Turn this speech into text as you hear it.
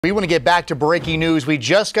We want to get back to breaking news. We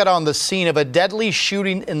just got on the scene of a deadly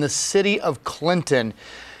shooting in the city of Clinton.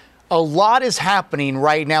 A lot is happening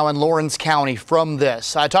right now in Lawrence County from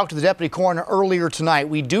this. I talked to the deputy coroner earlier tonight.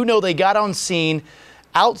 We do know they got on scene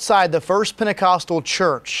outside the First Pentecostal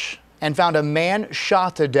Church and found a man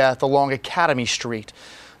shot to death along Academy Street.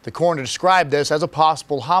 The coroner described this as a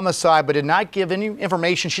possible homicide, but did not give any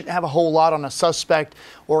information. She didn't have a whole lot on a suspect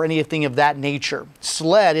or anything of that nature.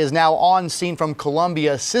 SLED is now on scene from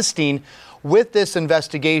Columbia assisting with this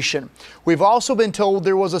investigation. We've also been told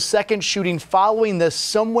there was a second shooting following this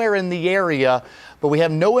somewhere in the area, but we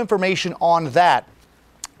have no information on that.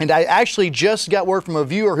 And I actually just got word from a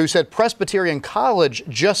viewer who said Presbyterian College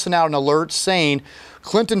just sent out an alert saying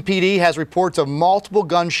Clinton PD has reports of multiple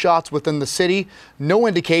gunshots within the city. No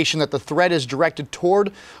indication that the threat is directed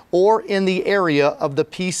toward or in the area of the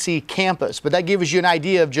PC campus. But that gives you an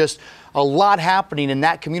idea of just a lot happening in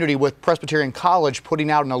that community, with Presbyterian College putting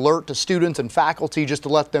out an alert to students and faculty just to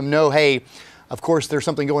let them know, hey, of course, there's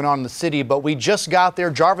something going on in the city, but we just got there.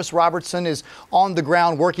 Jarvis Robertson is on the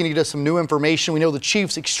ground working to get us some new information. We know the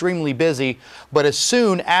chief's extremely busy, but as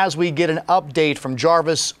soon as we get an update from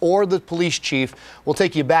Jarvis or the police chief, we'll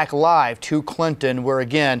take you back live to Clinton, where,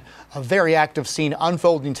 again, a very active scene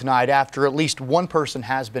unfolding tonight after at least one person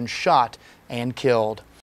has been shot and killed.